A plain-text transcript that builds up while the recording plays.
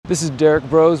This is Derek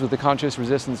Bros with the Conscious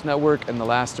Resistance Network and the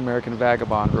Last American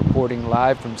Vagabond, reporting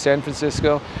live from San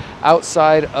Francisco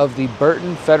outside of the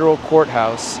Burton Federal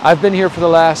Courthouse. I've been here for the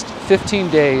last 15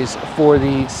 days for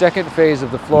the second phase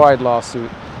of the fluoride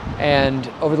lawsuit, and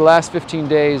over the last 15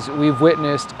 days we've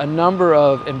witnessed a number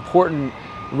of important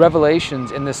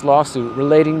revelations in this lawsuit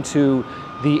relating to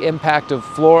the impact of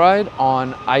fluoride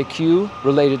on IQ,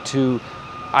 related to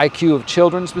IQ of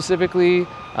children specifically,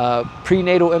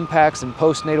 prenatal impacts and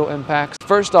postnatal impacts.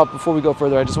 First off, before we go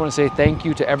further, I just want to say thank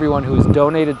you to everyone who has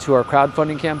donated to our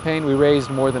crowdfunding campaign. We raised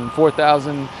more than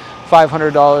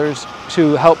 $4,500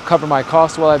 to help cover my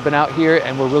costs while I've been out here,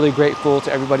 and we're really grateful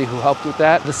to everybody who helped with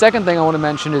that. The second thing I want to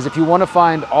mention is if you want to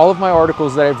find all of my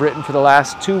articles that I've written for the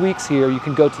last 2 weeks here, you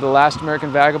can go to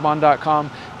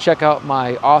thelastamericanvagabond.com, check out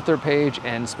my author page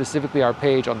and specifically our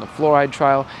page on the fluoride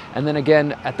trial. And then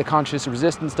again, at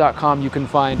theconsciousresistance.com, you can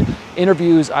find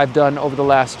interviews I've done over the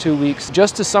last 2 weeks.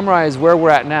 Just to summarize where we're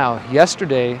at now,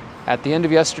 yesterday, at the end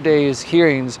of yesterday's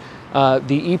hearings,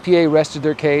 the EPA rested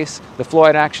their case, the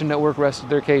Fluoride Action Network rested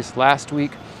their case last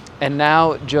week, and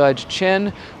now Judge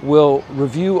Chen will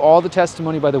review all the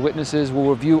testimony by the witnesses, will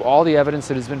review all the evidence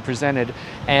that has been presented,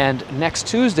 and next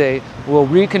Tuesday we'll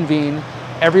reconvene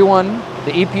everyone,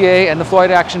 the EPA and the Fluoride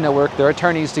Action Network, their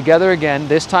attorneys, together again,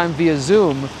 this time via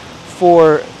Zoom,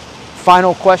 for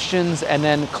final questions and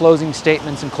then closing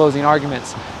statements and closing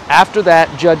arguments. After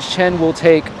that, Judge Chen will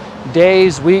take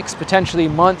days, weeks, potentially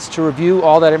months to review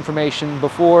all that information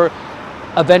before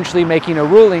eventually making a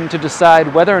ruling to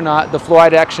decide whether or not the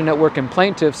Fluoride Action Network and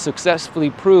plaintiffs successfully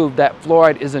proved that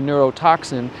fluoride is a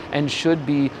neurotoxin and should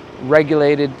be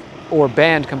regulated or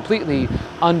banned completely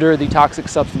under the Toxic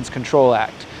Substance Control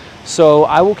Act. So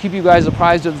I will keep you guys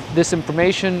apprised of this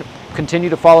information. Continue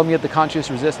to follow me at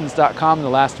theconsciousresistance.com and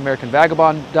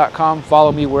thelastamericanvagabond.com.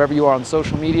 Follow me wherever you are on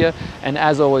social media. And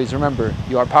as always, remember,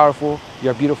 you are powerful, you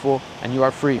are beautiful, and you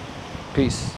are free. Peace.